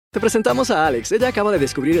Te presentamos a Alex. Ella acaba de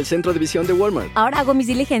descubrir el centro de visión de Walmart. Ahora hago mis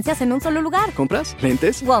diligencias en un solo lugar. ¿Compras?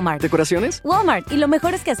 ¿Lentes? Walmart. ¿Decoraciones? Walmart. Y lo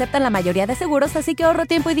mejor es que aceptan la mayoría de seguros, así que ahorro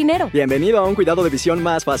tiempo y dinero. Bienvenido a un cuidado de visión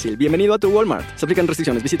más fácil. Bienvenido a tu Walmart. Se aplican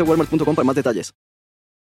restricciones. Visita walmart.com para más detalles.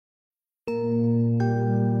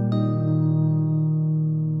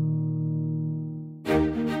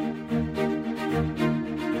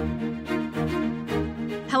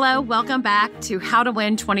 Hello, welcome back to How to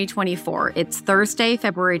Win 2024. It's Thursday,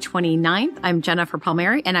 February 29th. I'm Jennifer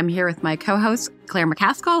Palmieri, and I'm here with my co-host, Claire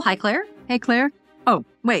McCaskill. Hi, Claire. Hey, Claire. Oh,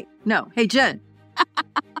 wait, no. Hey, Jen.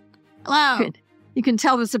 Hello. You can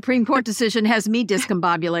tell the Supreme Court decision has me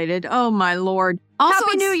discombobulated. Oh, my Lord. Also,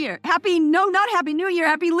 Happy New Year. Not Happy New Year.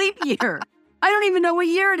 Happy Leap Year. I don't even know what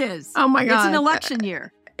year it is. Oh, my God. It's an election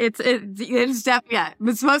year. It's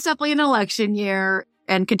most definitely an election year.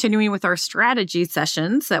 And continuing with our strategy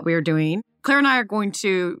sessions that we are doing, Claire and I are going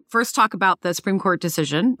to first talk about the Supreme Court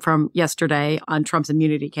decision from yesterday on Trump's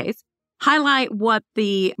immunity case, highlight what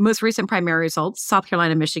the most recent primary results, South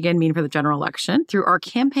Carolina, Michigan, mean for the general election through our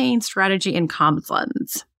campaign strategy and comms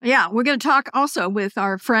lens. Yeah, we're going to talk also with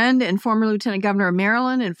our friend and former Lieutenant Governor of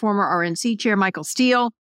Maryland and former RNC Chair Michael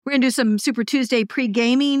Steele. We're going to do some Super Tuesday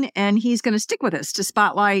pre-gaming, and he's going to stick with us to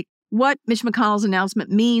spotlight what Mitch McConnell's announcement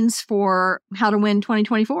means for How to Win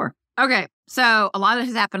 2024. Okay, so a lot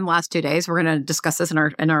has happened in the last 2 days. We're going to discuss this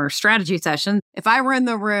in our strategy session. If I were in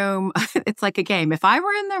the room, it's like a game. If I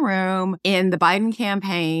were in the room in the Biden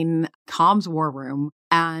campaign comms war room,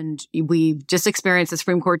 and we've just experienced the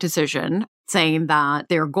Supreme Court decision saying that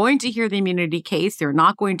they're going to hear the immunity case, they're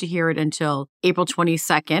not going to hear it until April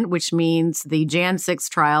 22nd, which means the Jan 6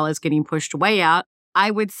 trial is getting pushed way out. I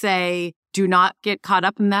would say do not get caught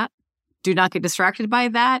up in that. Do not get distracted by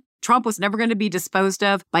that. Trump was never going to be disposed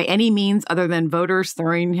of by any means other than voters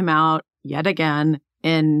throwing him out yet again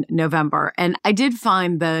in November. And I did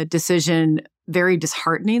find the decision very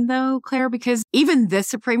disheartening, though, Claire, because even this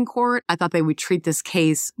Supreme Court, I thought they would treat this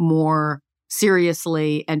case more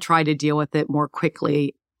seriously and try to deal with it more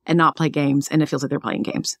quickly and not play games. And it feels like they're playing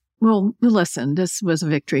games. Well, listen, this was a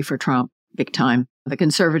victory for Trump, big time. The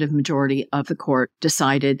conservative majority of the court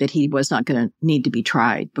decided that he was not going to need to be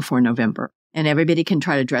tried before November. And everybody can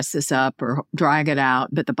try to dress this up or drag it out.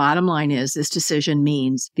 But the bottom line is this decision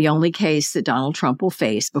means the only case that Donald Trump will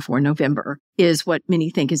face before November is what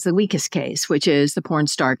many think is the weakest case, which is the porn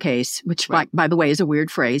star case, which, right, by the way, is a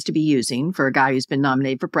weird phrase to be using for a guy who's been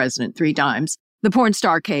nominated for president 3 times, the porn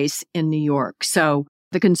star case in New York. So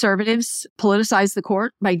the conservatives politicized the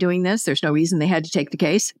court by doing this. There's no reason they had to take the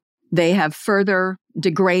case. They have further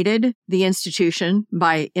degraded the institution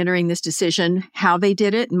by entering this decision, how they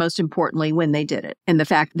did it, and most importantly, when they did it, and the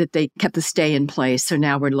fact that they kept the stay in place. So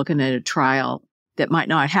now we're looking at a trial that might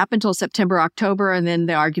not happen until September, October, and then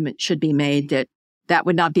the argument should be made that that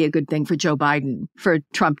would not be a good thing for Joe Biden, for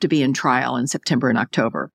Trump to be in trial in September and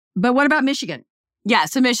October. But what about Michigan? Yeah,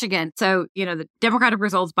 so Michigan. So, the Democratic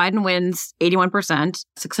results, Biden wins 81%,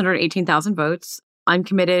 618,000 votes,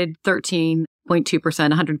 uncommitted 13.2%,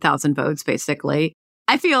 100,000 votes, basically.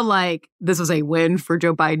 I feel like this was a win for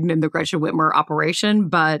Joe Biden and the Gretchen Whitmer operation,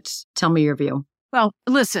 but tell me your view. Well,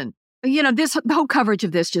 listen, the whole coverage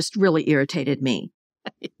of this just really irritated me.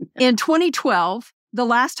 In 2012, the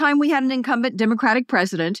last time we had an incumbent Democratic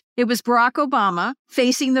president, it was Barack Obama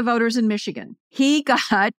facing the voters in Michigan. He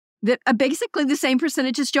got basically the same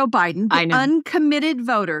percentage as Joe Biden. The uncommitted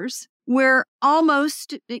voters were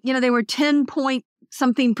almost, they were 10 point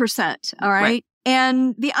something percent. All right.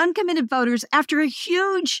 And the uncommitted voters, after a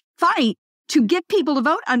huge fight to get people to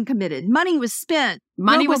vote uncommitted, money was spent.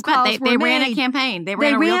 They ran a campaign. They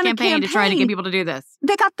ran a real campaign to try to get people to do this.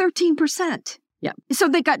 They got 13%. Yeah. So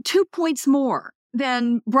they got 2 points more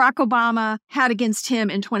than Barack Obama had against him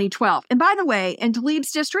in 2012. And by the way, in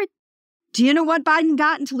Tlaib's district, do you know what Biden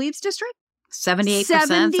got in Tlaib's district? 78%,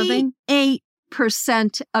 something?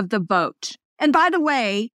 78% of the vote. And by the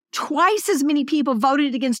way, twice as many people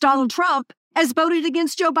voted against Donald Trump as voted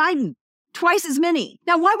against Joe Biden. Twice as many.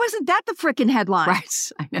 Now, why wasn't that the frickin' headline? Right.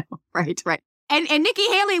 I know. Right. And Nikki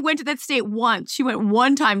Haley went to that state once. She went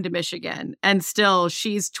one time to Michigan, and still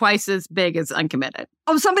she's twice as big as uncommitted.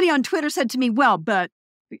 Oh, somebody on Twitter said to me, well, but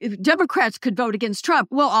if Democrats could vote against Trump,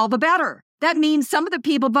 well, all the better. That means some of the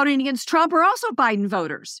people voting against Trump are also Biden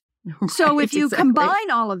voters. Right, so if you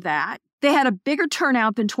combine all of that, they had a bigger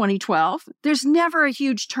turnout than 2012. There's never a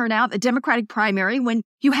huge turnout, the Democratic primary, when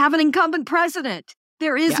you have an incumbent president.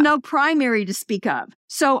 There is no primary to speak of.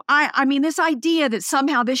 So, I mean, this idea that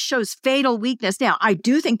somehow this shows fatal weakness. Now, I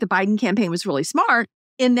do think the Biden campaign was really smart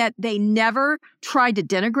in that they never tried to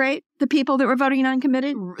denigrate the people that were voting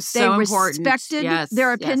uncommitted. So they respected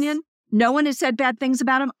their opinion. No one has said bad things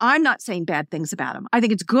about him. I'm not saying bad things about him. I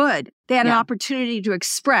think it's good. They had an opportunity to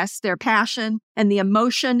express their passion and the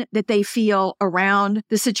emotion that they feel around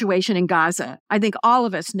the situation in Gaza. I think all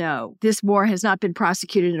of us know this war has not been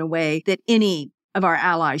prosecuted in a way that any of our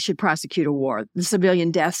allies should prosecute a war. The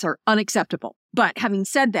civilian deaths are unacceptable. But having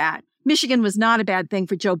said that, Michigan was not a bad thing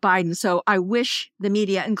for Joe Biden. So I wish the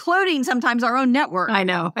media, including sometimes our own network,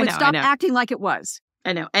 would stop acting like it was.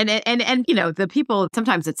 I know. And the people,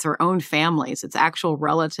 sometimes it's their own families, it's actual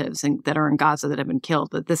relatives that are in Gaza that have been killed,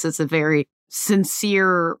 that this is a very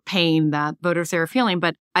sincere pain that voters there are feeling.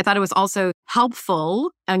 But I thought it was also helpful,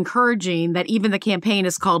 encouraging that even the campaign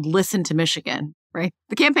is called Listen to Michigan, right?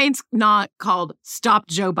 The campaign's not called Stop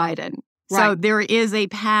Joe Biden. Right. So there is a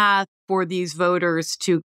path for these voters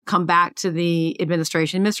to come back to the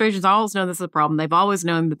administration. Administrations always know this is a problem. They've always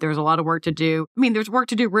known that there's a lot of work to do. I mean, there's work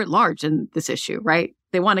to do writ large in this issue, right?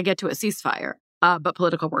 They want to get to a ceasefire, but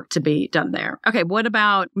political work to be done there. Okay, what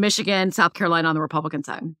about Michigan, South Carolina on the Republican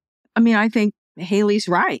side? I mean, I think Haley's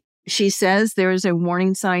right. She says there is a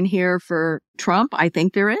warning sign here for Trump. I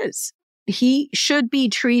think there is. He should be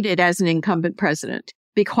treated as an incumbent president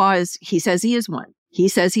because he says he is one. He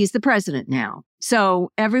says he's the president now.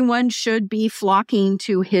 So everyone should be flocking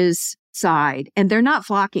to his side, and they're not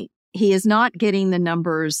flocking. He is not getting the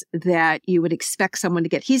numbers that you would expect someone to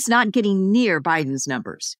get. He's not getting near Biden's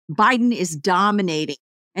numbers. Biden is dominating,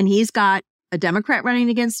 and he's got a Democrat running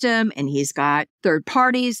against him, and he's got third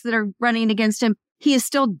parties that are running against him. He is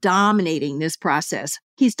still dominating this process.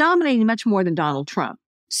 He's dominating much more than Donald Trump.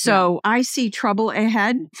 So I see trouble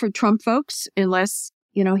ahead for Trump folks unless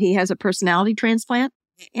he has a personality transplant.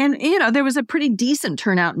 And, there was a pretty decent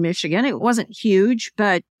turnout in Michigan. It wasn't huge,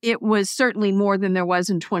 but it was certainly more than there was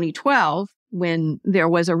in 2012 when there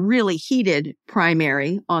was a really heated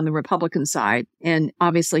primary on the Republican side and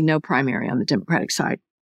obviously no primary on the Democratic side.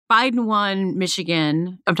 Biden won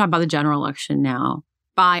Michigan, I'm talking about the general election now,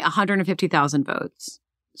 by 150,000 votes.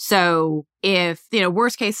 So if,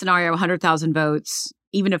 worst case scenario, 100,000 votes,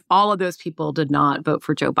 even if all of those people did not vote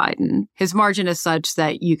for Joe Biden, his margin is such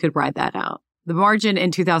that you could ride that out. The margin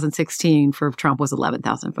in 2016 for Trump was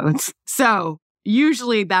 11,000 votes. So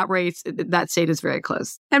usually that state is very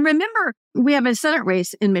close. And remember, we have a Senate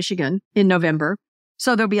race in Michigan in November.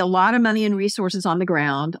 So there'll be a lot of money and resources on the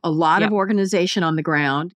ground, a lot of organization on the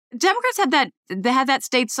ground. Democrats had that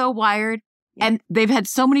state so wired, and they've had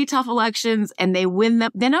so many tough elections, and they win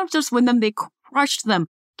them. They don't just win them, they crushed them.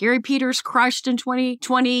 Gary Peters crushed in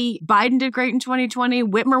 2020. Biden did great in 2020.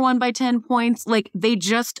 Whitmer won by 10 points. Like, they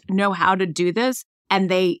just know how to do this, and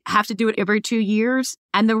they have to do it every 2 years.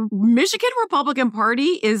 And the Michigan Republican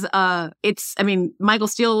Party is, Michael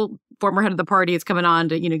Steele, former head of the party, is coming on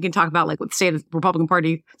to, you can talk about like what state of Republican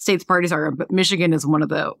Party, states parties are, but Michigan is one of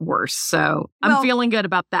the worst. So I'm feeling good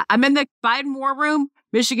about that. I'm in the Biden war room.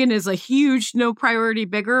 Michigan is a huge, no priority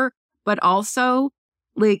bigger, but also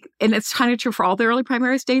and it's kind of true for all the early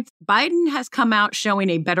primary states, Biden has come out showing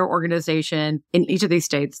a better organization in each of these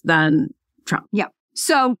states than Trump. Yeah.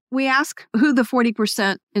 So we ask who the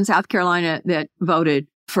 40% in South Carolina that voted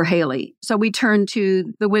for Haley. So we turn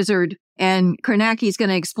to the wizard, and Kornacki is going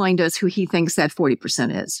to explain to us who he thinks that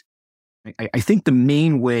 40% is. I think the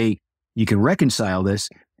main way you can reconcile this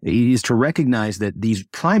is to recognize that these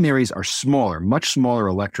primaries are smaller, much smaller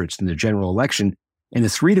electorates than the general election. And the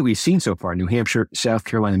three that we've seen so far, New Hampshire, South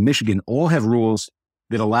Carolina, and Michigan, all have rules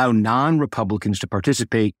that allow non-Republicans to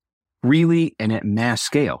participate freely and at mass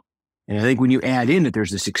scale. And I think when you add in that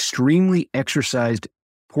there's this extremely exercised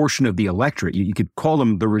portion of the electorate, you could call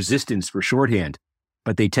them the resistance for shorthand,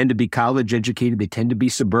 but they tend to be college educated. They tend to be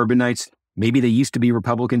suburbanites. Maybe they used to be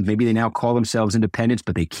Republicans. Maybe they now call themselves independents,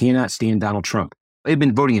 but they cannot stand Donald Trump. They've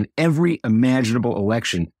been voting in every imaginable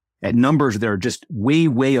election at numbers that are just way,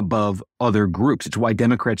 way above other groups. It's why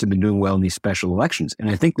Democrats have been doing well in these special elections. And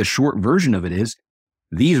I think the short version of it is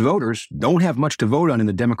these voters don't have much to vote on in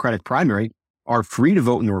the Democratic primary, are free to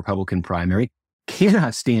vote in the Republican primary,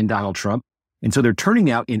 cannot stand Donald Trump. And so they're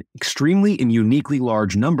turning out in extremely and uniquely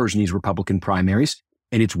large numbers in these Republican primaries.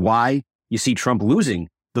 And it's why you see Trump losing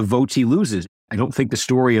the votes he loses. I don't think the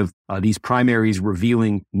story of these primaries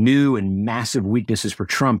revealing new and massive weaknesses for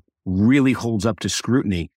Trump really holds up to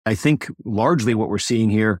scrutiny. I think largely what we're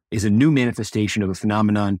seeing here is a new manifestation of a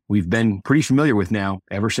phenomenon we've been pretty familiar with now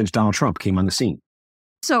ever since Donald Trump came on the scene.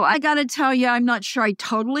 So I got to tell you, I'm not sure I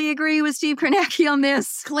totally agree with Steve Kornacki on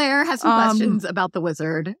this. Claire has some questions about the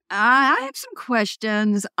wizard. I have some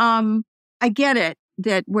questions. I get it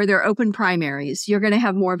that where there are open primaries, you're going to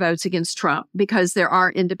have more votes against Trump because there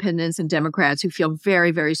are independents and Democrats who feel very,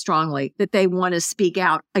 very strongly that they want to speak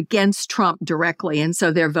out against Trump directly. And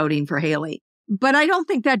so they're voting for Haley. But I don't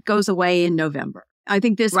think that goes away in November. I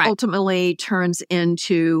think this ultimately turns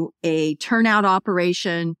into a turnout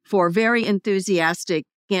operation for very enthusiastic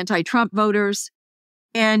anti-Trump voters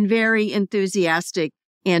and very enthusiastic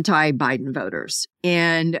anti-Biden voters.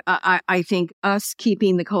 And I think us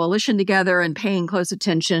keeping the coalition together and paying close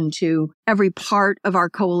attention to every part of our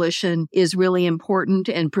coalition is really important,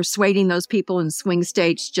 and persuading those people in swing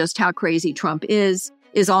states just how crazy Trump is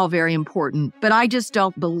all very important. But I just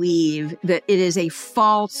don't believe that it is a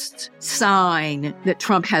false sign that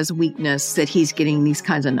Trump has weakness, that he's getting these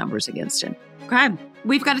kinds of numbers against him. Okay.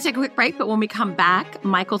 We've got to take a quick break, but when we come back,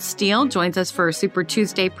 Michael Steele joins us for a Super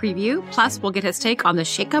Tuesday preview. Plus, we'll get his take on the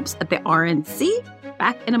shakeups at the RNC.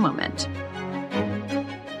 Back in a moment.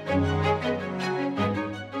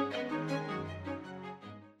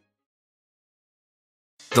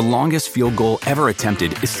 The longest field goal ever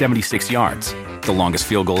attempted is 76 yards. The longest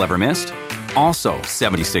field goal ever missed? Also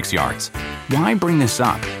 76 yards. Why bring this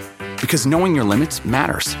up? Because knowing your limits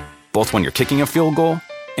matters, both when you're kicking a field goal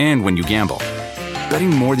and when you gamble. Betting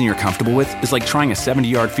more than you're comfortable with is like trying a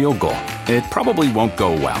 70-yard field goal. It probably won't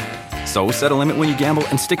go well. So set a limit when you gamble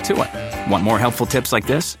and stick to it. Want more helpful tips like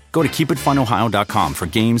this? Go to keepitfunohio.com for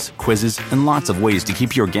games, quizzes, and lots of ways to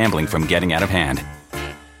keep your gambling from getting out of hand.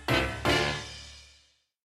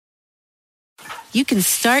 You can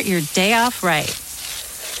start your day off right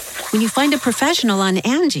when you find a professional on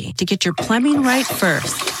Angie to get your plumbing right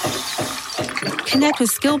first. Connect with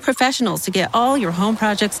skilled professionals to get all your home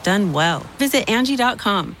projects done well. Visit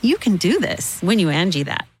Angie.com. You can do this when you Angie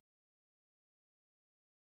that.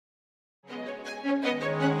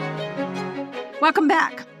 Welcome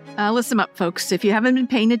back. Listen up, folks. If you haven't been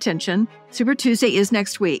paying attention, Super Tuesday is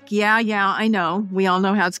next week. Yeah, I know. We all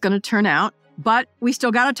know how it's going to turn out. But we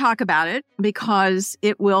still got to talk about it because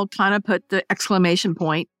it will kind of put the exclamation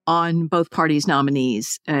point on both parties'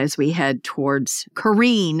 nominees as we head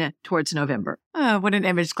careen towards November. Oh, what an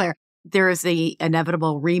image, Claire. There is the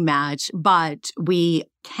inevitable rematch, but we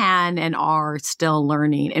can and are still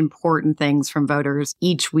learning important things from voters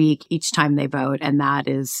each week, each time they vote. And that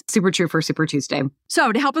is super true for Super Tuesday.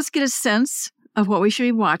 So to help us get a sense of what we should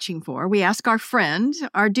be watching for, we ask our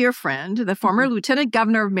dear friend, the former Lieutenant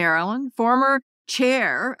Governor of Maryland, former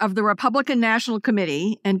chair of the Republican National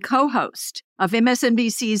Committee, and co-host of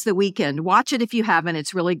MSNBC's The Weekend. Watch it if you haven't.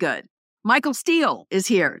 It's really good. Michael Steele is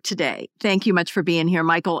here today. Thank you much for being here,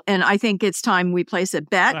 Michael. And I think it's time we place a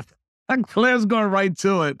bet. Claire's going right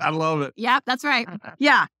to it. I love it. Yep, that's right.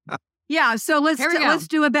 Yeah. So let's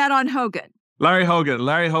do a bet on Hogan. Larry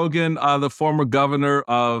Hogan, the former governor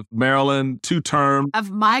of Maryland, 2 terms.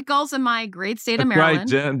 Of Michael's and my great state of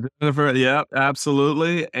Maryland. Right, Jennifer. Yeah,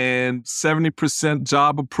 absolutely. And 70%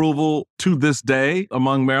 job approval to this day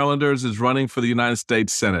among Marylanders is running for the United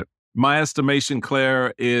States Senate. My estimation,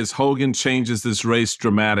 Claire, is Hogan changes this race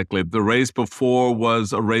dramatically. The race before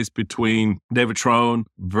was a race between David Trone,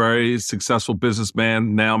 very successful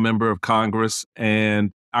businessman, now member of Congress,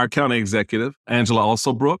 and our county executive, Angela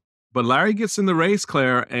Alsobrook. But Larry gets in the race,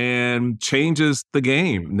 Claire, and changes the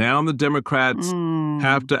game. Now the Democrats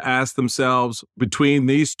have to ask themselves, between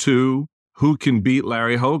these two, who can beat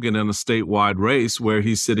Larry Hogan in a statewide race where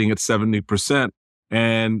he's sitting at 70%.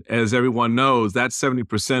 And as everyone knows, that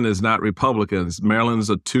 70% is not Republicans. Maryland's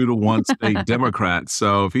a 2-to-1 state Democrat.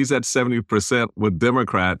 So if he's at 70% with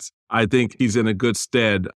Democrats, I think he's in a good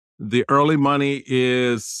stead. The early money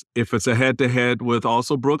is, if it's a head-to-head with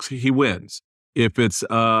Alsobrooks, he wins. If it's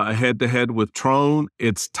a head-to-head with Trone,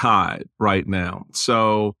 it's tied right now.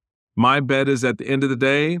 So my bet is at the end of the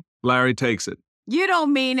day, Larry takes it. You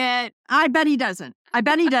don't mean it. I bet he doesn't. I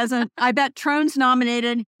bet Trone's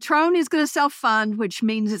nominated. Trone is going to self-fund, which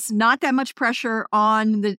means it's not that much pressure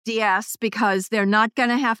on the DS because they're not going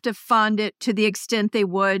to have to fund it to the extent they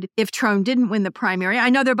would if Trone didn't win the primary. I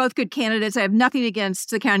know they're both good candidates. I have nothing against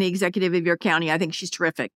the county executive of your county. I think she's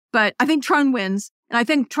terrific. But I think Trone wins, and I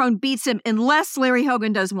think Trone beats him unless Larry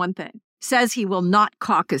Hogan does one thing. Says he will not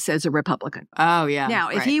caucus as a Republican. Oh, yeah. Now,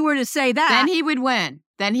 if he were to say that... Then he would win.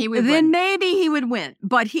 Then maybe he would win.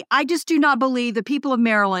 But I just do not believe the people of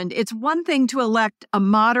Maryland. It's one thing to elect a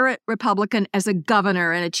moderate Republican as a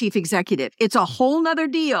governor and a chief executive. It's a whole nother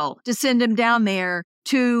deal to send him down there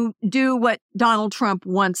to do what Donald Trump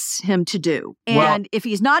wants him to do. And if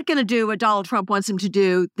he's not going to do what Donald Trump wants him to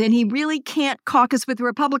do, then he really can't caucus with the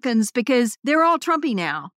Republicans because they're all Trumpy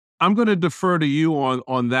now. I'm going to defer to you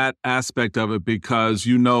on that aspect of it because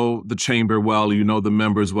you know the chamber well, you know the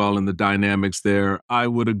members well and the dynamics there. I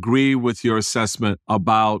would agree with your assessment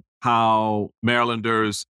about how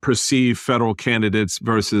Marylanders perceive federal candidates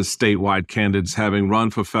versus statewide candidates, having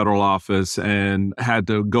run for federal office and had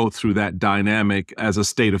to go through that dynamic as a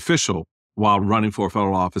state official. while running for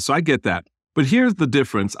federal office. So I get that. But here's the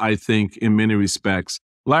difference, I think, in many respects.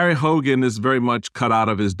 Larry Hogan is very much cut out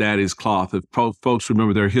of his daddy's cloth. If folks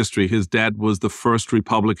remember their history, his dad was the first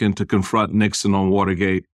Republican to confront Nixon on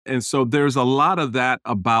Watergate. And so there's a lot of that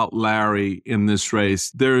about Larry in this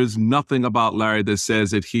race. There is nothing about Larry that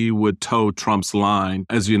says that he would toe Trump's line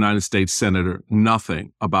as a United States Senator.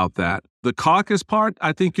 Nothing about that. The caucus part,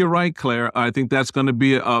 I think you're right, Claire. I think that's going to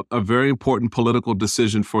be a very important political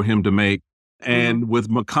decision for him to make. And with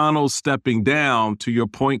McConnell stepping down, to your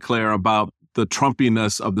point, Claire, about the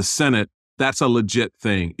Trumpiness of the Senate, that's a legit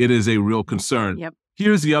thing. It is a real concern. Yep.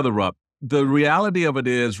 Here's the other rub. The reality of it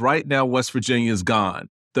is right now, West Virginia is gone.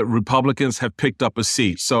 The Republicans have picked up a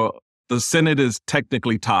seat. So the Senate is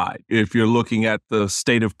technically tied if you're looking at the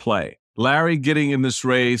state of play. Larry getting in this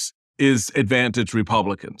race is advantage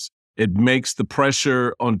Republicans. It makes the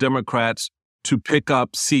pressure on Democrats to pick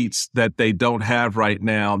up seats that they don't have right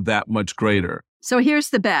now that much greater. So here's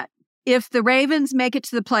the bet. If the Ravens make it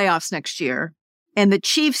to the playoffs next year and the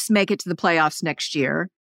Chiefs make it to the playoffs next year,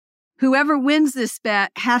 whoever wins this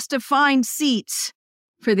bet has to find seats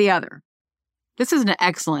for the other. This is an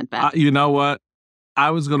excellent bet. You know what? I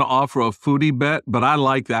was going to offer a foodie bet, but I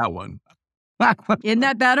like that one. Isn't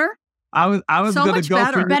that better? I was So going much to go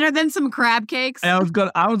better. for Better than some crab cakes. I was going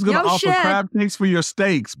to offer shit. crab cakes for your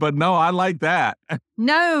steaks, but no, I like that.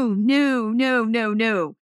 No.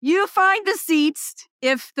 You find the seats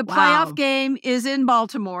if the playoff game is in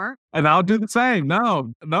Baltimore. And I'll do the same.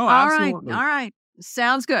 No, absolutely. All right.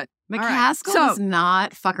 Sounds good. McCaskill does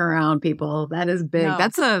not fuck around, people. That is big.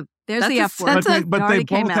 No. There's the F word. But they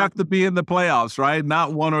both have to be in the playoffs, right?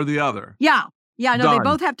 Not one or the other. Yeah. No, Done. they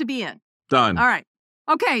both have to be in. Done. All right.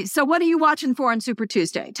 Okay, so what are you watching for on Super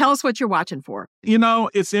Tuesday? Tell us what you're watching for. You know,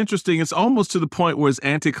 it's interesting. It's almost to the point where it's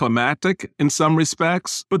anticlimactic in some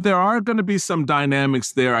respects, but there are going to be some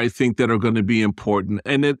dynamics there, I think, that are going to be important.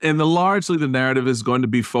 And largely the narrative is going to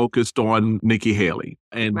be focused on Nikki Haley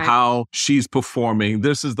and how she's performing.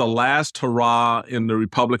 This is the last hurrah in the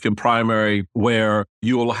Republican primary where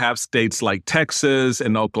you will have states like Texas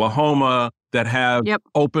and Oklahoma that have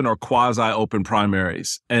open or quasi-open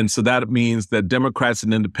primaries. And so that means that Democrats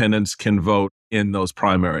and independents can vote in those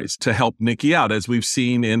primaries to help Nikki out, as we've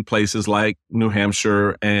seen in places like New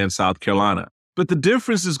Hampshire and South Carolina. But the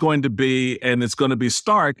difference is going to be, and it's going to be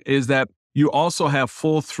stark, is that you also have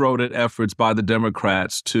full-throated efforts by the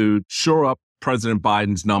Democrats to shore up President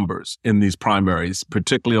Biden's numbers in these primaries,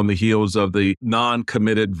 particularly on the heels of the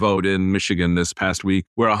non-committed vote in Michigan this past week,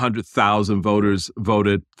 where 100,000 voters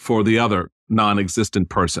voted for the other non-existent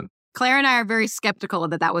person. Claire and I are very skeptical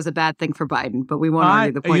that was a bad thing for Biden, but we won't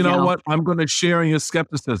argue the point. You know what? I'm going to share in your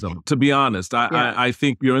skepticism, to be honest. I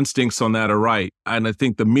think your instincts on that are right. And I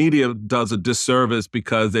think the media does a disservice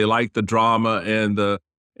because they like the drama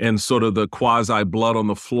and sort of the quasi blood on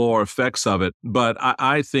the floor effects of it. But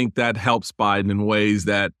I think that helps Biden in ways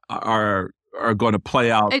that are going to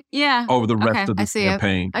play out over the rest of the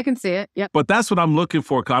campaign. I can see it. Yep. But that's what I'm looking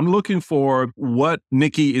for. I'm looking for what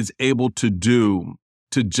Nikki is able to do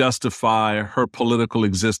to justify her political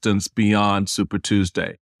existence beyond Super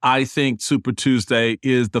Tuesday. I think Super Tuesday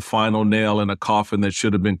is the final nail in a coffin that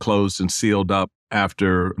should have been closed and sealed up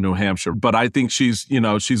after New Hampshire. But I think she's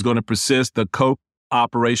going to persist. The Koch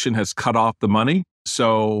operation has cut off the money.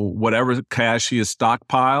 So whatever cash she has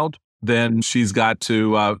stockpiled, then she's got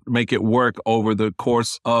to make it work over the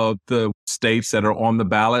course of the states that are on the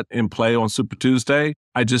ballot in play on Super Tuesday.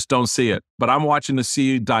 I just don't see it. But I'm watching to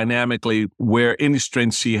see dynamically where any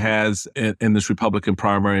strength she has in this Republican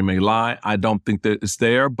primary may lie. I don't think that it's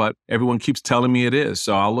there, but everyone keeps telling me it is.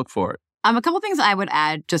 So I'll look for it. A couple things I would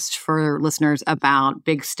add just for listeners about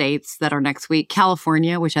big states that are next week.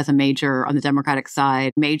 California, which has a major on the Democratic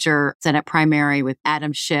side, major Senate primary with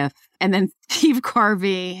Adam Schiff. And then Steve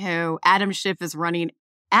Garvey, who Adam Schiff is running.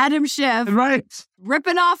 Adam Schiff,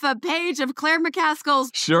 ripping off a page of Claire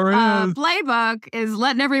McCaskill's playbook, is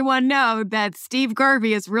letting everyone know that Steve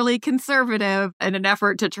Garvey is really conservative in an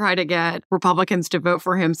effort to try to get Republicans to vote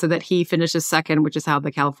for him so that he finishes second, which is how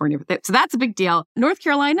the California. So that's a big deal. North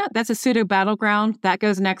Carolina, that's a pseudo battleground. That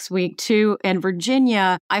goes next week, too. And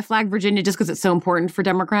Virginia, I flagged Virginia just because it's so important for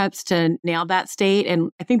Democrats to nail that state.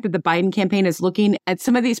 And I think that the Biden campaign is looking at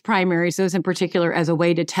some of these primaries, those in particular, as a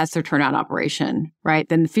way to test their turnout operation, right?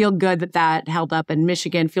 Then feel good that held up in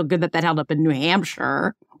Michigan, feel good that held up in New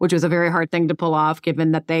Hampshire, which was a very hard thing to pull off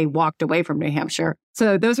given that they walked away from New Hampshire.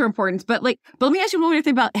 So those are important. But let me ask you one more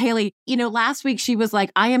thing about Haley. Last week she was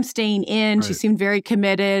like, I am staying in. Right. She seemed very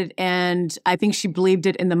committed. And I think she believed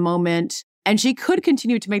it in the moment. And she could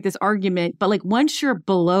continue to make this argument. But once you're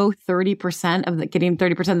below 30% getting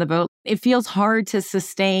 30% of the vote, it feels hard to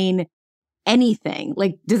sustain anything.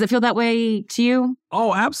 Like, does it feel that way to you?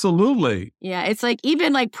 Oh, absolutely. Yeah, it's like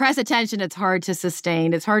even like press attention, it's hard to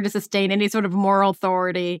sustain. It's hard to sustain any sort of moral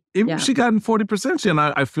authority. Even if she got in 40%, and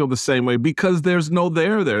I feel the same way because there's no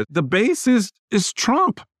there. The base is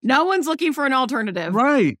Trump. No one's looking for an alternative.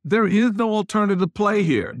 Right. There is no alternative play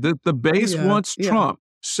here. The base wants Trump.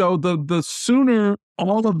 So the sooner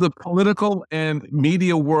all of the political and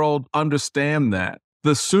media world understand that,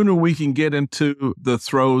 the sooner we can get into the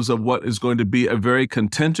throes of what is going to be a very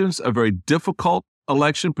contentious, a very difficult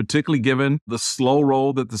election, particularly given the slow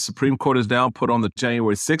roll that the Supreme Court has now put on the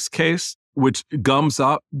January 6th case, which gums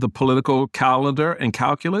up the political calendar and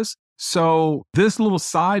calculus. So this little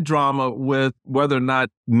side drama with whether or not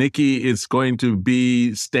Nikki is going to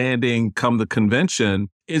be standing come the convention,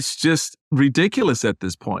 it's just ridiculous at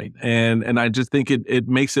this point. And I just think it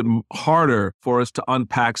makes it harder for us to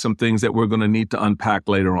unpack some things that we're going to need to unpack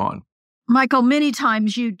later on. Michael, many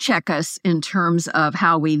times you check us in terms of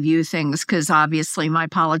how we view things, because obviously my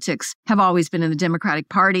politics have always been in the Democratic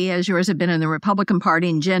Party, as yours have been in the Republican Party,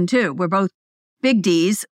 and Jen too. We're both big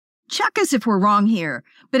Ds. Check us if we're wrong here.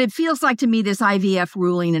 But it feels like to me this IVF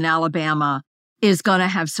ruling in Alabama is going to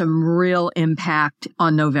have some real impact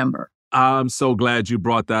on November. I'm so glad you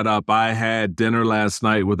brought that up. I had dinner last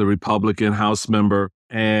night with a Republican House member,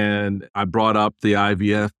 and I brought up the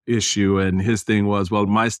IVF issue, and his thing was, well,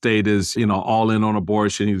 my state is, all in on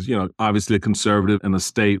abortion. He's, obviously a conservative in a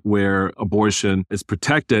state where abortion is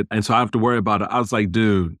protected, and so I have to worry about it. I was like,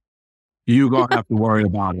 dude, you're going to have to worry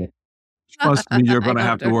about it. Trust me, you're going to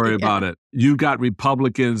have to worry about it. You got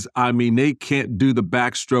Republicans, they can't do the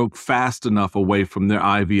backstroke fast enough away from their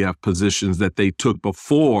IVF positions that they took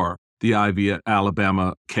before the IVF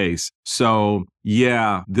Alabama case. So,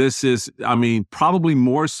 yeah, this is, probably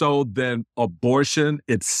more so than abortion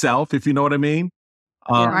itself, if you know what I mean.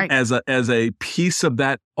 Right. As a piece of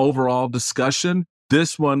that overall discussion,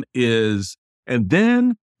 this one is, and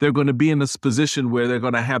then they're going to be in this position where they're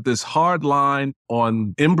going to have this hard line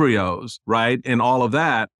on embryos, right? And all of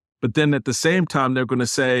that. But then at the same time, they're going to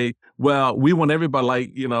say, well, we want everybody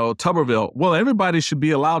like, Tuberville. Well, everybody should be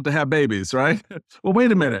allowed to have babies, right? Well,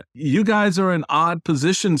 wait a minute. You guys are in odd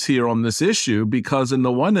positions here on this issue because in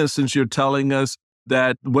the one instance, you're telling us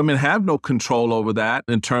that women have no control over that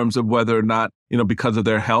in terms of whether or not, because of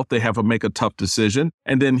their health, they have to make a tough decision.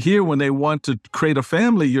 And then here, when they want to create a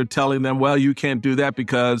family, you're telling them, well, you can't do that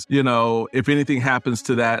because, if anything happens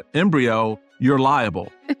to that embryo, you're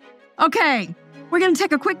liable. Okay, we're going to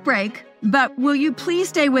take a quick break, but will you please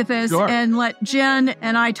stay with us and let Jen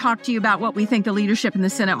and I talk to you about what we think the leadership in the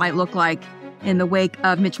Senate might look like in the wake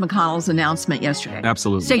of Mitch McConnell's announcement yesterday.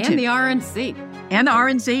 Absolutely. Stay tuned. And the RNC. And the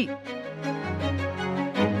RNC.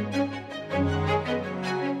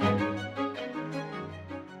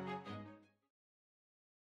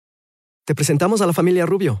 Te presentamos a la familia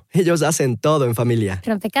Rubio. Ellos hacen todo en familia.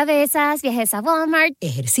 Rompecabezas, viajes a Walmart,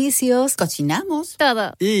 ejercicios, cocinamos,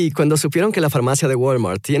 todo. Y cuando supieron que la farmacia de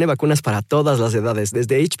Walmart tiene vacunas para todas las edades,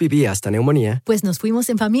 desde HPV hasta neumonía, pues nos fuimos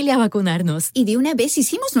en familia a vacunarnos. Y de una vez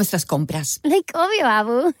hicimos nuestras compras. Like obvio,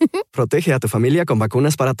 Abu. Protege a tu familia con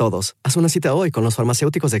vacunas para todos. Haz una cita hoy con los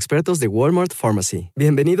farmacéuticos expertos de Walmart Pharmacy.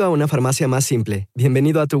 Bienvenido a una farmacia más simple.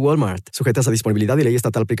 Bienvenido a tu Walmart. Sujetas a disponibilidad y ley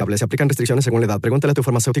estatal aplicable. Se aplican restricciones según la edad. Pregúntale a tu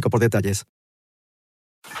farmacéutico por detalles.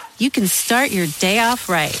 You can start your day off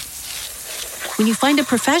right when you find a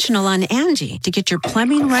professional on Angie to get your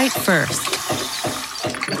plumbing right first.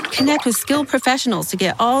 Connect with skilled professionals to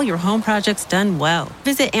get all your home projects done well.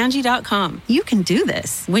 Visit Angie.com. You can do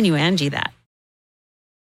this when you Angie that.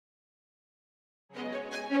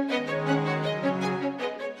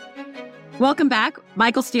 Welcome back.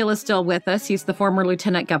 Michael Steele is still with us. He's the former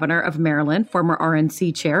Lieutenant Governor of Maryland, former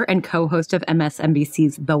RNC chair, and co-host of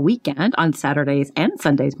MSNBC's The Weekend on Saturdays and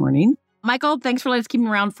Sundays morning. Michael, thanks for letting us keep him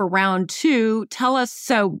around for round two. Tell us,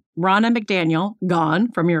 so Ronna McDaniel,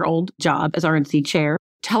 gone from your old job as RNC chair.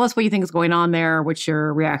 Tell us what you think is going on there. What's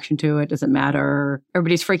your reaction to it? Does it matter?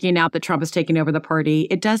 Everybody's freaking out that Trump is taking over the party.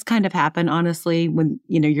 It does kind of happen, honestly, when,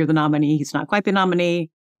 you're the nominee. He's not quite the nominee.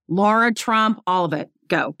 Laura Trump, all of it.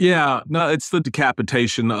 Go. Yeah, no, it's the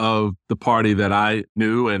decapitation of the party that I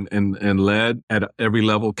knew and led at every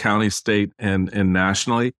level, county, state, and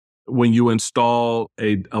nationally. When you install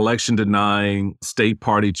a election-denying state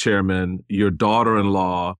party chairman, your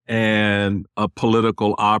daughter-in-law, and a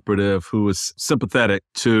political operative who is sympathetic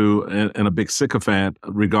to and a big sycophant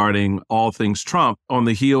regarding all things Trump on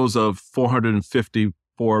the heels of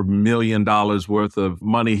 $454 million worth of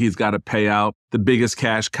money he's got to pay out. The biggest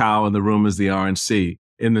cash cow in the room is the RNC.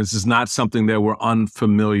 And this is not something that we're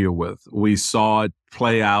unfamiliar with. We saw it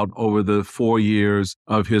play out over the 4 years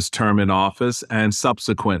of his term in office and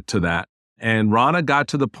subsequent to that. And Ronna got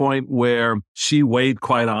to the point where she weighed,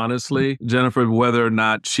 quite honestly, Jennifer, whether or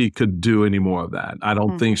not she could do any more of that. I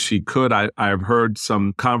don't think she could. I've heard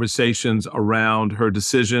some conversations around her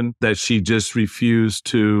decision that she just refused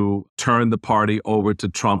to turn the party over to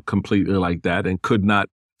Trump completely like that and could not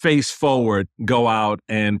face forward, go out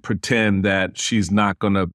and pretend that she's not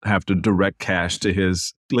going to have to direct cash to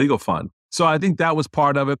his legal fund. So I think that was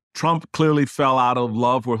part of it. Trump clearly fell out of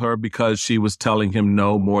love with her because she was telling him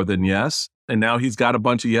no more than yes. And now he's got a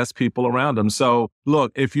bunch of yes people around him. So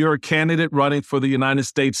look, if you're a candidate running for the United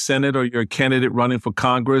States Senate or you're a candidate running for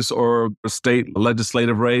Congress or a state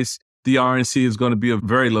legislative race, the RNC is going to be of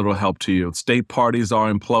very little help to you. State parties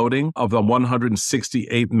are imploding. Of the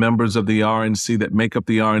 168 members of the RNC that make up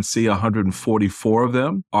the RNC, 144 of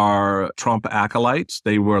them are Trump acolytes.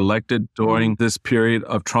 They were elected during this period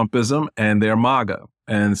of Trumpism, and they're MAGA.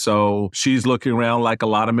 And so she's looking around like a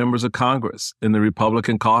lot of members of Congress in the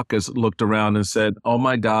Republican caucus looked around and said, oh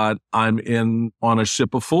my God, I'm in on a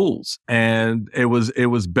ship of fools. And it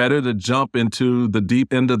was better to jump into the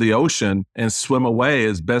deep end of the ocean and swim away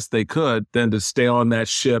as best they could than to stay on that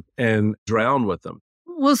ship and drown with them.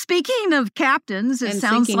 Well, speaking of captains, it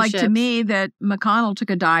sounds like to me that McConnell took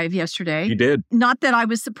a dive yesterday. He did. Not that I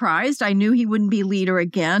was surprised. I knew he wouldn't be leader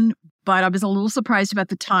again, but I was a little surprised about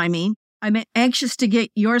the timing. I'm anxious to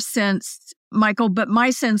get your sense, Michael, but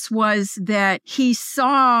my sense was that he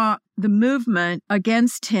saw the movement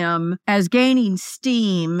against him as gaining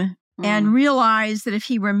steam and realized that if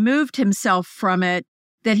he removed himself from it,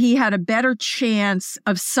 that he had a better chance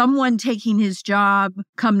of someone taking his job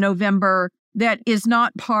come November that is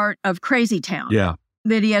not part of Crazy Town. Yeah.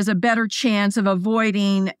 That he has a better chance of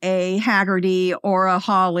avoiding a Haggerty or a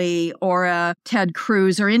Hawley or a Ted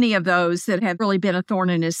Cruz or any of those that have really been a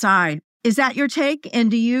thorn in his side. Is that your take?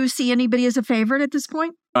 And do you see anybody as a favorite at this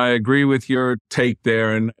point? I agree with your take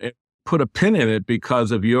there and put a pin in it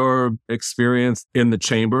because of your experience in the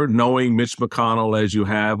chamber, knowing Mitch McConnell as you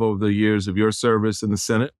have over the years of your service in the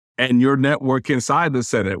Senate and your network inside the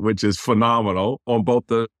Senate, which is phenomenal on both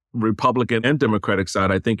the Republican and Democratic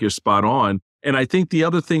side. I think you're spot on. And I think the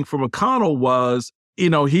other thing for McConnell was,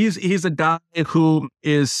 he's a guy who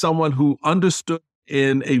is someone who understood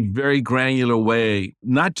in a very granular way,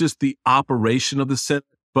 not just the operation of the Senate,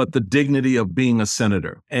 but the dignity of being a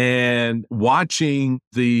senator. And watching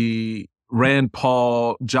the Rand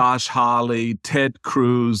Paul, Josh Hawley, Ted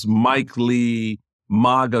Cruz, Mike Lee,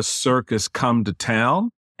 MAGA circus come to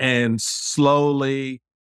town and slowly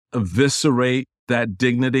eviscerate that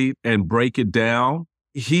dignity and break it down.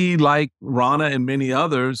 He, like Ronna and many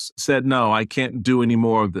others, said, no, I can't do any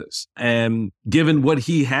more of this. And given what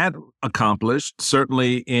he had accomplished,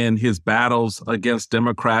 certainly in his battles against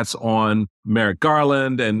Democrats on Merrick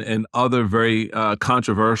Garland and other very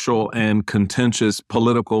controversial and contentious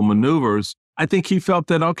political maneuvers, I think he felt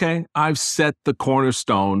that, okay, I've set the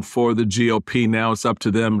cornerstone for the GOP. Now it's up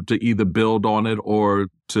to them to either build on it or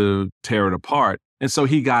to tear it apart. And so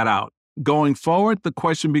he got out. Going forward, the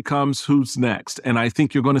question becomes who's next? And I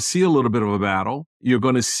think you're going to see a little bit of a battle. You're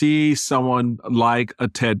going to see someone like a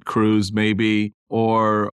Ted Cruz maybe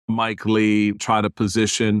or Mike Lee try to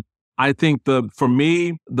position. I think for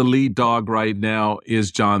me, the lead dog right now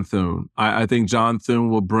is John Thune. I think John Thune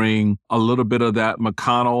will bring a little bit of that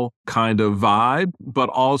McConnell kind of vibe, but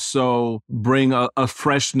also bring a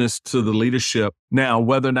freshness to the leadership. Now,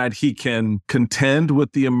 whether or not he can contend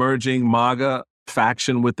with the emerging MAGA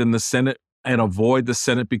faction within the Senate and avoid the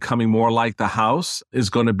Senate becoming more like the House is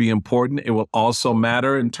going to be important. It will also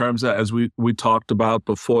matter in terms of, as we talked about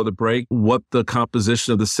before the break, what the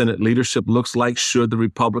composition of the Senate leadership looks like should the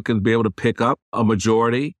Republicans be able to pick up a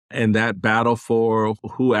majority and that battle for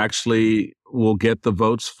who actually will get the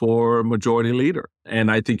votes for majority leader.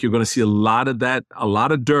 And I think you're going to see a lot of that, a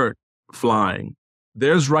lot of dirt flying.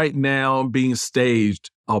 There's right now being staged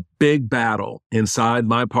a big battle inside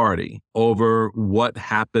my party over what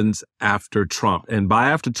happens after Trump. And by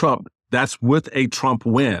after Trump, that's with a Trump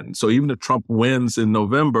win. So even if Trump wins in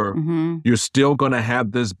November, you're still going to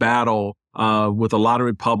have this battle with a lot of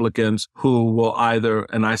Republicans who will either,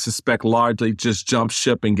 and I suspect largely, just jump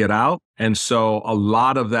ship and get out. And so a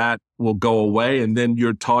lot of that will go away. And then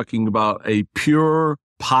you're talking about a pure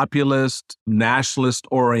populist,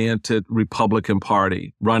 nationalist-oriented Republican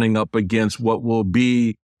Party running up against what will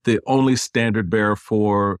be the only standard bearer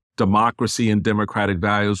for democracy and democratic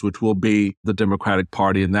values, which will be the Democratic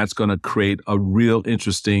Party. And that's going to create a real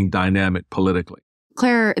interesting dynamic politically.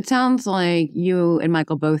 Claire, it sounds like you and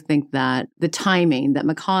Michael both think that the timing that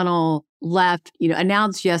McConnell left,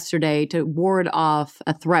 announced yesterday to ward off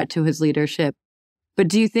a threat to his leadership. But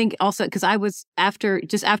do you think also, because I was after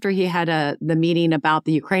he had the meeting about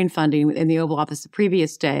the Ukraine funding in the Oval Office the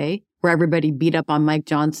previous day, where everybody beat up on Mike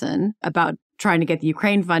Johnson about trying to get the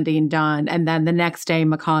Ukraine funding done. And then the next day,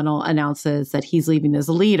 McConnell announces that he's leaving as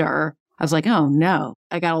a leader. I was like, oh no,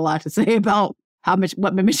 I got a lot to say about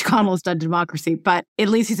what Mitch McConnell has done to democracy, but at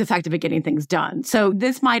least he's effective at getting things done. So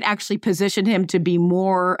this might actually position him to be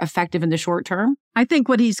more effective in the short term. I think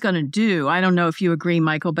what he's going to do, I don't know if you agree,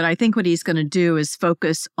 Michael, but I think what he's going to do is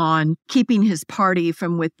focus on keeping his party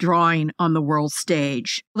from withdrawing on the world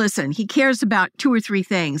stage. Listen, he cares about 2 or 3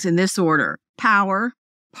 things in this order: power,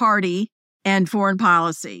 party, and foreign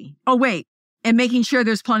policy. Oh, wait, and making sure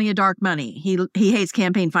there's plenty of dark money. He hates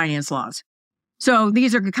campaign finance laws. So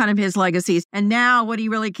these are kind of his legacies. And now what he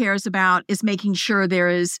really cares about is making sure there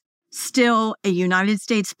is still a United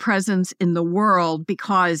States presence in the world,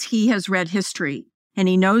 because he has read history and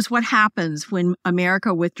he knows what happens when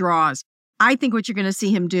America withdraws. I think what you're going to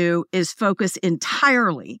see him do is focus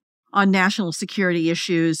entirely on national security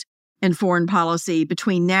issues and foreign policy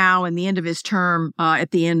between now and the end of his term at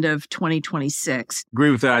the end of 2026. Agree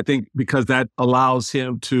with that. I think because that allows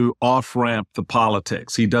him to off-ramp the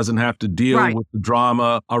politics. He doesn't have to deal with the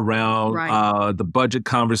drama around the budget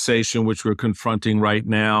conversation, which we're confronting right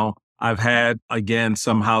now. I've had, again,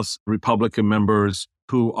 some House Republican members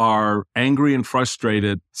who are angry and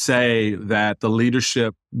frustrated say that the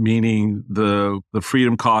leadership, meaning the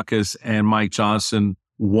Freedom Caucus and Mike Johnson,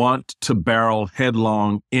 want to barrel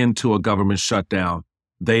headlong into a government shutdown.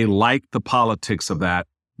 They like the politics of that.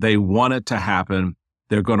 They want it to happen.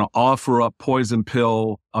 They're going to offer up poison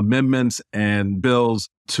pill amendments and bills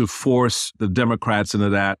to force the Democrats into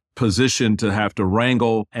that position to have to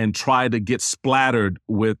wrangle and try to get splattered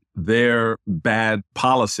with their bad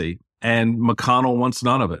policy. And McConnell wants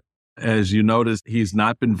none of it. As you notice, he's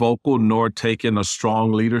not been vocal nor taken a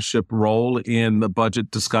strong leadership role in the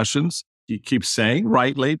budget discussions. He keeps saying,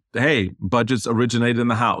 rightly, hey, budgets originate in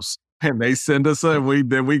the House. And they send us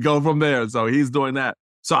then we go from there. So he's doing that.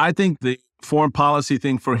 So I think the foreign policy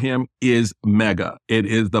thing for him is mega. It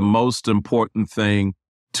is the most important thing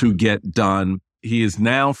to get done. He is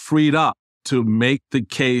now freed up to make the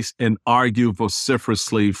case and argue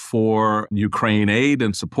vociferously for Ukraine aid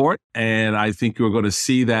and support. And I think you're going to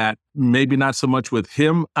see that, maybe not so much with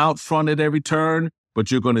him out front at every turn, but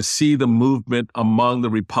you're going to see the movement among the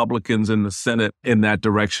Republicans in the Senate in that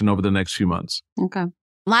direction over the next few months. Okay.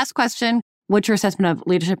 Last question. What's your assessment of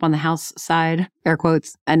leadership on the House side, air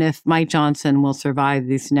quotes, and if Mike Johnson will survive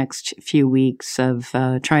these next few weeks of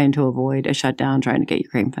trying to avoid a shutdown, trying to get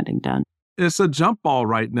Ukraine funding done? It's a jump ball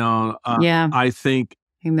right now. I think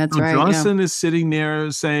that's right. Johnson is sitting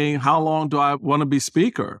there saying, how long do I want to be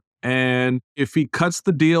speaker? And if he cuts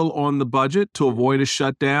the deal on the budget to avoid a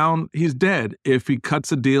shutdown, he's dead. If he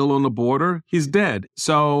cuts a deal on the border, he's dead.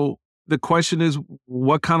 So the question is,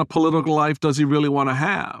 what kind of political life does he really want to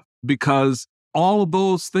have? Because all of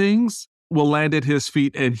those things will land at his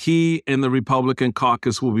feet, and he and the Republican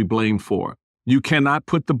caucus will be blamed for. You cannot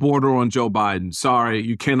put the border on Joe Biden. Sorry,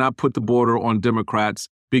 you cannot put the border on Democrats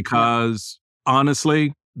because,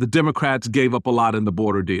 honestly, the Democrats gave up a lot in the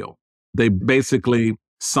border deal. They basically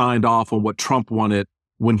signed off on what Trump wanted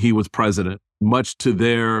when he was president, much to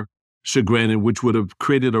their chagrin, and which would have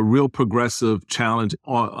created a real progressive challenge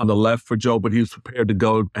on the left for Joe, but he was prepared to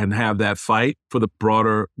go and have that fight for the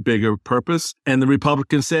broader, bigger purpose. And the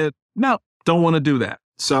Republicans said, no, don't want to do that.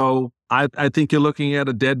 So I think you're looking at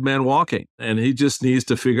a dead man walking, and he just needs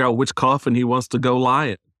to figure out which coffin he wants to go lie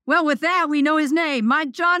in. Well, with that, we know his name,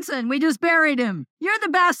 Mike Johnson. We just buried him. You're the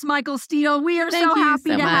best, Michael Steele. We are so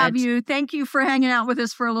happy to have you. Thank you for hanging out with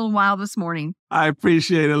us for a little while this morning. I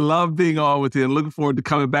appreciate it. Love being on with you and looking forward to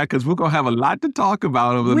coming back because we're going to have a lot to talk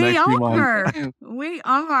about over the next few months. We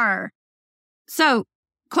are. So,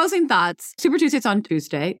 closing thoughts. Super Tuesday's on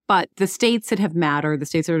Tuesday, but the states that have mattered, the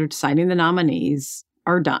states that are deciding the nominees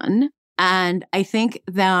are done. And I think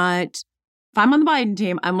that if I'm on the Biden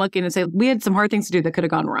team, I'm looking and say, we had some hard things to do that could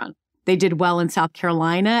have gone wrong. They did well in South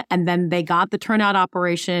Carolina, and then they got the turnout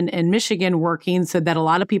operation in Michigan working so that a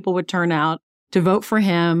lot of people would turn out to vote for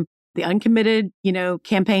him. The uncommitted,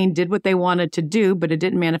 campaign did what they wanted to do, but it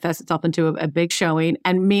didn't manifest itself into a big showing.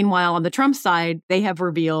 And meanwhile, on the Trump side, they have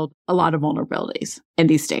revealed a lot of vulnerabilities in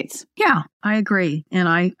these states. Yeah, I agree.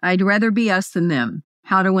 And I'd rather be us than them.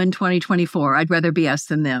 How to win 2024. I'd rather be us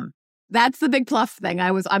than them. That's the big Pluff thing.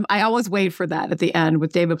 I always wait for that at the end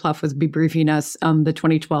with David Pluff was debriefing us the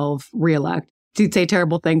 2012 reelect. He'd say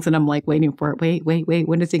terrible things, and I'm like waiting for it. Wait.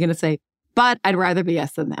 When is he going to say? But I'd rather be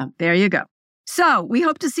us than them. There you go. So we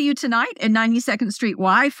hope to see you tonight at 92nd Street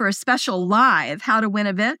Y for a special live How to Win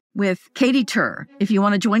event with Katie Tur. If you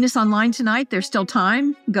want to join us online tonight, there's still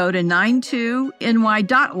time. Go to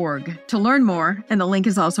 92ny.org to learn more, and the link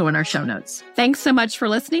is also in our show notes. Thanks so much for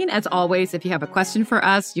listening. As always, if you have a question for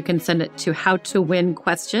us, you can send it to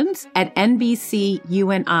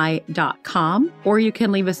howtowinquestions@nbcuni.com, or you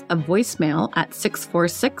can leave us a voicemail at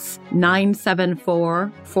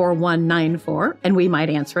 646-974-4194, and we might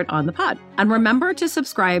answer it on the pod. And remember to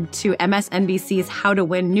subscribe to MSNBC's How to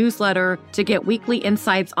Win newsletter to get weekly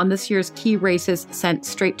insights on this year's key races sent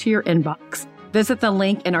straight to your inbox. Visit the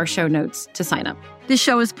link in our show notes to sign up. This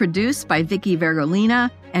show is produced by Vicky Vergolina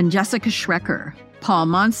and Jessica Schrecker. Paul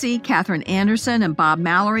Monsey, Catherine Anderson, and Bob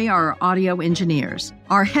Mallory are our audio engineers.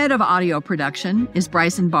 Our head of audio production is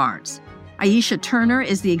Bryson Barnes. Aisha Turner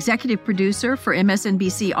is the executive producer for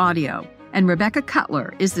MSNBC Audio, and Rebecca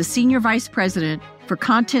Cutler is the senior vice president for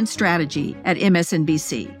content strategy at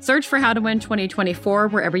MSNBC. Search for How to Win 2024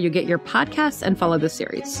 wherever you get your podcasts and follow the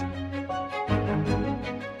series.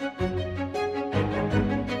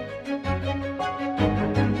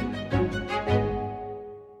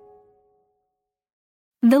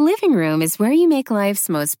 The living room is where you make life's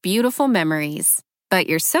most beautiful memories. But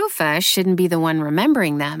your sofa shouldn't be the one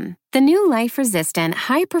remembering them. The new life-resistant,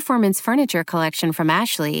 high-performance furniture collection from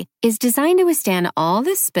Ashley is designed to withstand all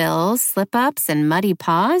the spills, slip-ups, and muddy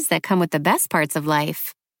paws that come with the best parts of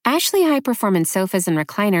life. Ashley high-performance sofas and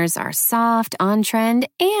recliners are soft, on-trend,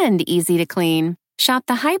 and easy to clean. Shop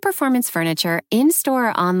the high-performance furniture in-store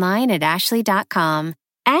or online at ashley.com.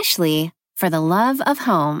 Ashley, for the love of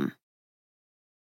home.